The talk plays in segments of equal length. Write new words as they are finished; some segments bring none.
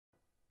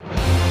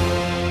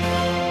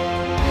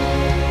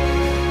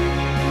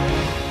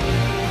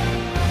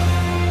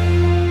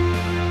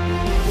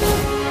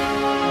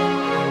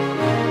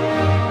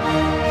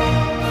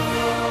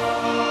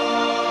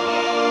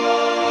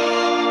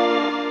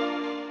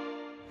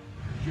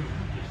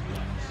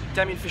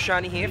Damien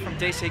Fashani here from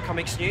DC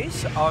Comics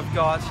News. I've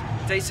got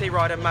DC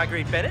writer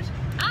Marguerite Bennett.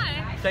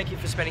 Hi. Thank you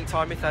for spending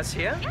time with us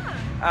here.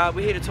 Yeah.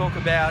 We're here to talk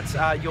about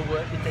your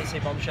work with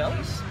DC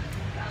Bombshells.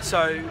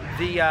 So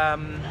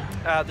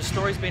the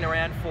story's been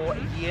around for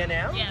a year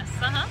now. Yes.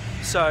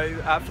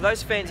 So for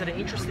those fans that are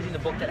interested in the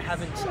book that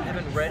haven't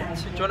read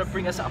it, do you want to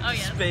bring us up to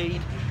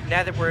speed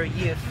now that we're a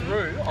year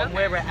through on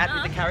where we're at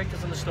with the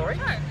characters and the story?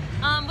 Sure.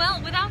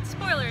 Well, without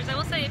spoilers, I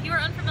will say if you are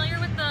unfamiliar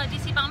with the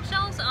DC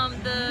Bombshells,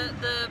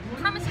 the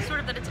premise is sort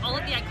of that it's all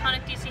of the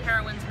iconic DC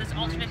heroines in this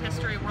alternate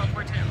history of World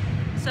War II.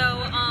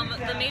 So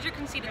the major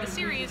conceit of the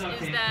series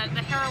is that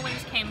the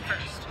heroines came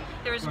first.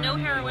 There is no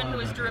heroine who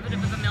is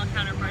derivative of a male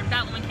counterpart.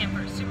 Batwoman came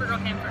first,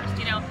 Supergirl came first,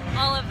 you know,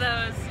 all of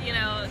those, you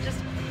know, just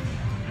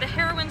the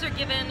heroines are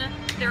given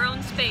their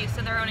own space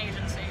and their own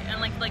agency.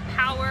 And like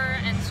power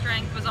and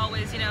strength was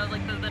always, you know,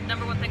 like the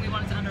number one thing we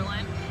wanted to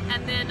underline.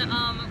 And then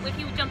if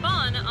you jump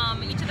on,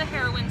 each of the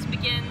heroines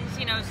begins,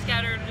 you know,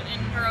 scattered in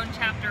her own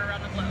chapter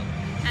around the globe.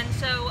 And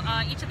so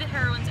each of the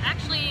heroines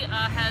actually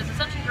has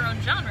essentially her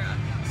own genre.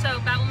 So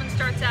Batwoman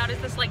starts out as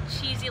this like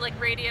cheesy like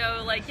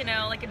radio, like, you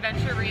know, like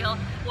adventure reel.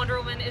 Wonder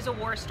Woman is a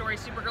war story.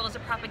 Supergirl is a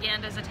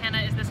propaganda.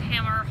 Zatanna is this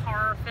Hammer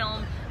horror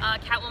film.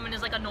 Catwoman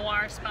is like a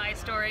noir spy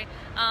story.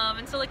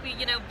 And so like we,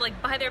 you know,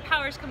 like by their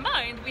powers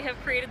combined, we have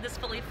created this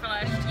fully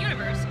fleshed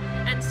universe.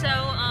 And so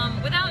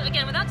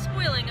without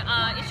spoiling,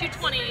 issue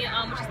 20,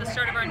 which is the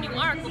start of our new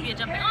arc, will be a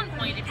jumping on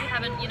point if you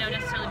haven't, you know,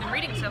 necessarily been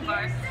reading so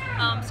far.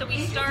 So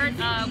we start,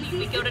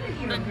 we go to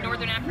the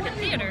Northern African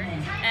theater,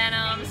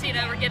 and so you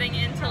know we're getting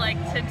into like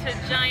to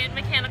giant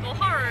mechanical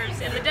horrors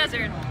in the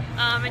desert,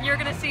 and you're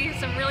going to see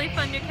some really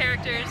fun new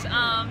characters.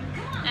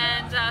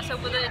 So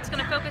it's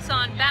going to focus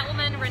on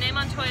Batwoman, Renee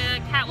Montoya,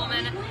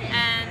 Catwoman,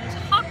 and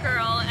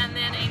Hawkgirl, and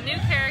then a new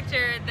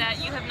character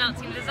that you have not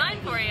seen the design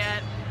for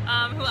yet.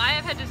 Who I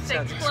have had to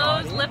stay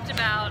close-lipped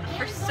about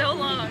for so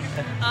long,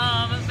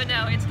 but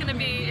no, it's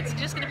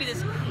just gonna be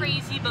this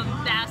crazy,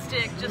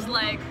 bombastic, just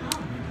like,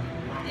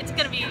 it's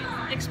gonna be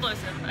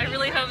explosive. I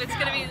really hope it's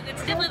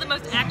definitely the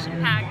most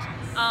action-packed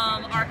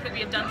arc that we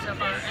have done so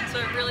far, and so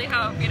I really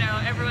hope, you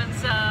know,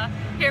 everyone's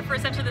here for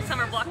essentially the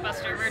summer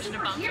blockbuster version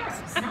of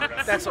Bombshells.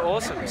 That's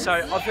awesome. So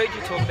I've heard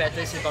you talk about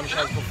DC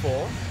Bombshells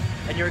before,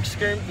 and you're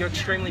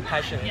extremely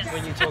passionate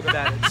when you talk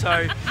about it.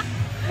 So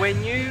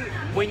when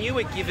you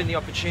were given the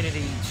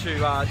opportunity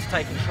to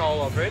take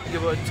control of it,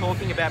 you were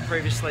talking about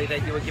previously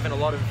that you were given a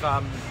lot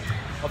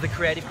of the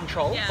creative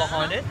control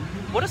behind it.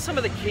 What are some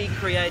of the key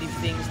creative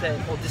things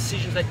or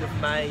decisions that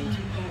you've made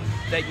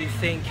that you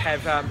think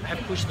have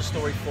pushed the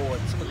story forward?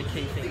 Some of the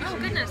key things. Oh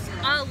goodness,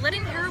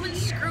 letting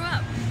heroines screw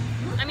up.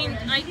 I mean,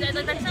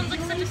 that sounds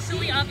like such a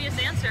silly, obvious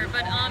answer,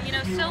 but you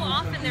know, so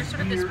often there's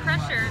sort of this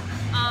pressure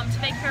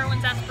to make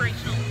heroines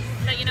aspirational.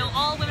 That, you know,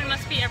 all women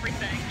must be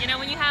everything. You know,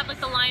 when you have like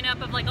the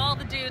lineup of like all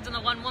the dudes and the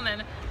one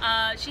woman,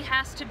 she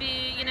has to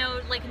be, you know,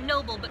 like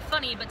noble but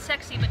funny but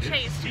sexy but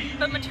chaste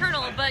but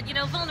maternal but, you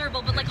know,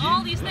 vulnerable but like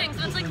all these things.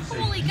 And it's like,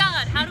 holy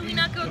God, how do we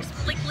not go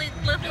like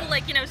little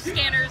like, you know,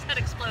 scanners head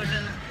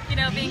explosion, you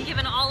know, being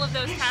given all of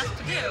those tasks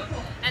to do.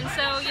 And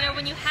so, you know,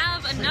 when you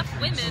have enough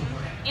women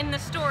in the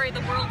story,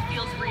 the world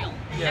feels real.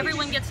 Yeah.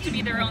 Everyone gets to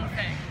be their own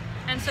thing.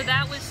 And so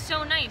that was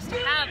so nice to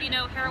have, you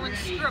know, heroines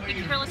screw up, be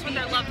careless with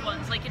their loved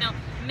ones, like, you know,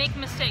 make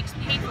mistakes,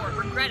 pay for it,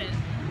 regret it.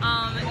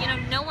 You know,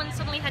 no one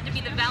suddenly had to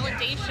be the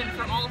validation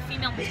for all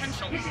female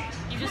potential.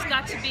 You just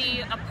got to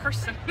be a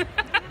person.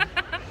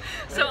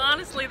 So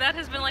honestly, that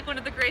has been like one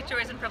of the great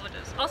joys and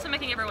privileges. Also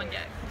making everyone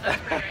gay.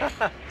 That's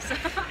great. So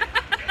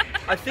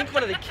I think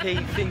one of the key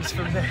things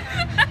from that...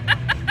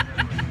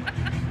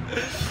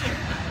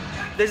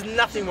 There's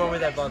nothing wrong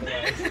with that, by the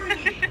way.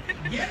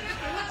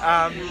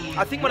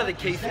 I think one of the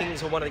key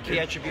things, or one of the key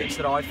attributes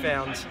that I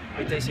found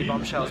with DC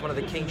Bombshells, one of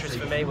the key interests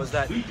for me was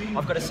that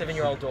I've got a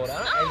 7-year-old daughter,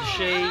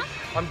 and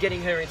I'm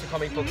getting her into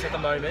comic books at the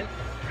moment,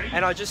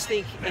 and I just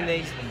think in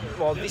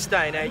this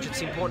day and age,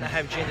 it's important to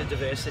have gender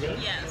diversity,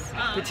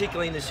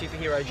 particularly in the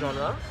superhero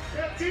genre.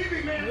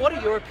 What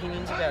are your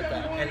opinions about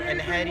that, and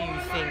how do you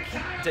think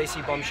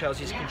DC Bombshells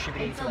is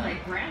contributing to that?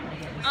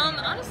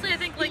 Honestly, I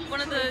think like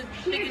one of the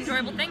big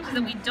enjoyable things is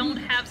that we don't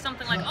have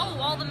something like, oh,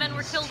 all the men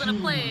were killed in a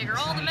plague, or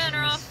all the men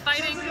are off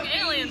fighting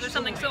aliens or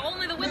something, so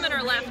only the women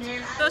are left,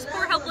 those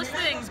poor helpless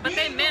things, but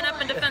they man up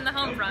and defend the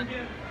home front.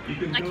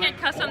 I can't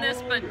cuss on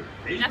this, but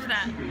F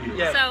that.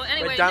 Yeah, so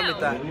anyway, we're done with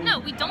that. No,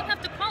 we don't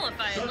have to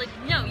qualify it. Like,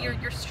 no,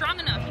 you're strong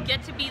enough. You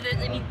get to be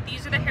I mean,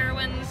 these are the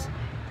heroines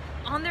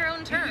on their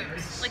own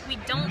terms. Like, we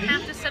don't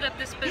have to set up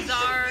this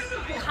bizarre,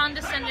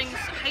 condescending,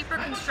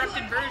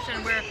 hyper-constructed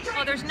version where,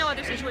 oh, there's no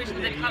other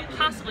situation that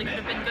possibly could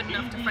have been good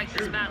enough to fight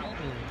this battle.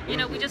 You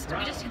know, we just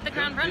hit the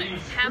ground running.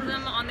 Have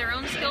them on their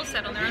own skill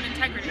set, on their own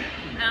integrity.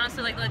 And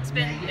honestly, like, it's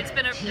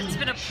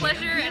been a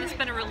pleasure and it's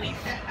been a relief.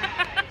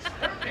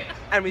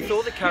 And with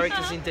all the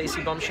characters in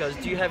DC Bombshells,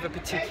 do you have a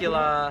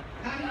particular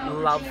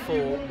love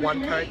for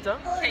one character?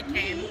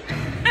 Kane.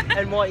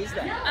 And why is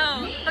that?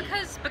 Oh,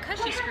 because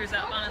she screws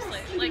up, honestly.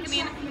 Like, I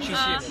mean, she's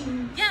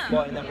human. Yeah.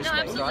 Well, in that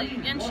respect, no,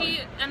 absolutely.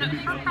 Right? And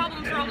her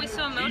problems are always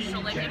so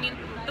emotional. Like, I mean,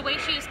 the way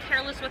she is careless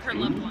careless with her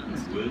loved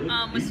ones.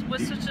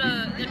 Was such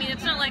a, I mean,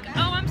 it's not like,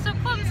 oh, I'm so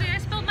clumsy, I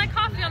spilled my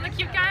coffee on the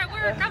cute guy at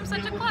work, I'm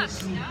such a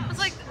klutz. It's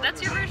like,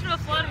 that's your version of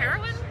a flawed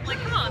heroine? Like,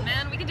 come on,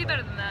 man, we can do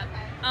better than that.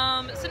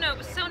 So no, it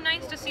was so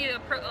nice to see a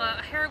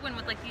heroine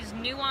with like these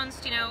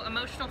nuanced, you know,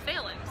 emotional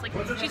failings. Like,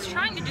 she's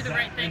trying to do the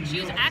right thing.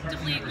 She's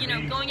actively, you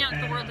know, going out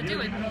into the world to do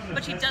it,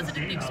 but she does it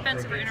at the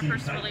expense of her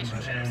interpersonal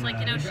relationships. Like,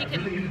 you know, she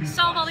can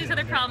solve all these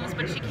other problems,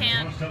 but she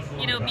can't,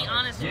 you know, be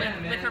honest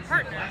with her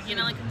partner. You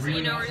know, like,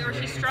 you know, or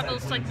she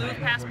struggles to like move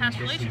past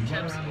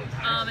relationships.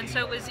 And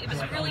so it was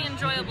really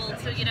enjoyable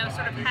to, you know,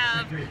 sort of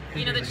have,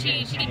 you know, that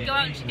she can go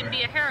out and she can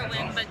be a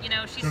heroine, but you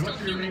know, she's still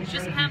human. She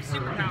doesn't have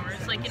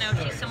superpowers. Like, you know,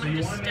 she's someone who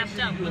just stepped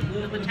up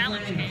when the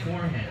challenge came.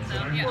 So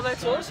yeah. Well,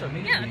 that's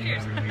awesome. Yeah,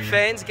 cheers.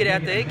 Fans, get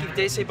out there, give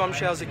DC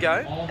Bombshells a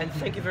go, and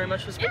thank you very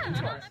much for speaking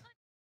to us.